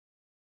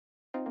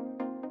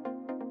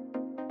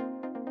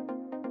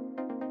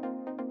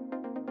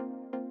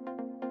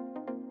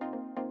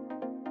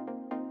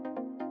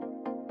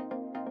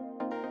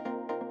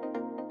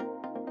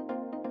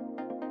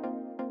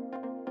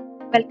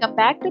Welcome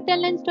back to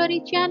 10 Line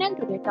Story channel.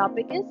 Today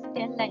topic is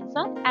 10 lines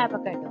on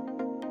avocado.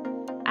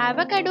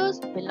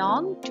 Avocados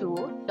belong to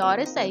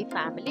Lauraceae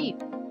family.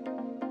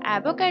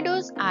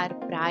 Avocados are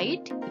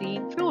bright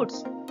green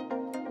fruits.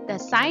 The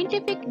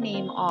scientific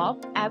name of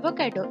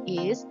avocado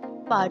is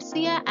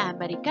Persea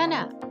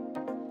americana.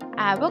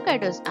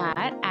 Avocados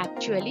are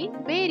actually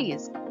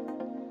berries.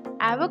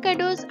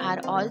 Avocados are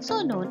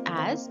also known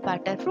as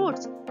butter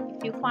fruits.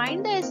 If you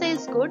find the essay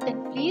is good,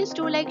 then please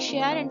do like,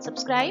 share and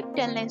subscribe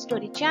 10 Line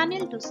Story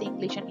channel to see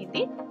English and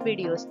Hindi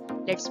videos.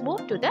 Let's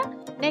move to the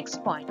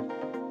next point.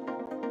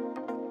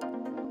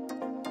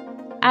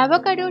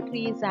 Avocado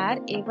trees are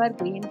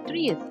evergreen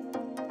trees.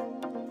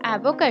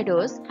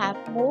 Avocados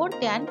have more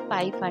than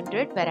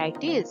 500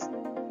 varieties.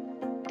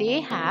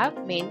 They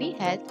have many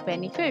health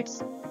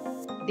benefits.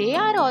 They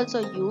are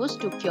also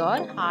used to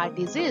cure heart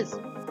disease.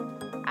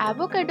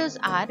 Avocados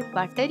are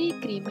buttery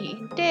creamy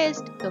in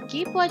taste. So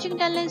keep watching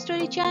 10 Line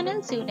Story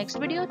channel. See you next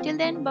video. Till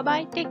then, bye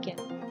bye. Take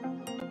care.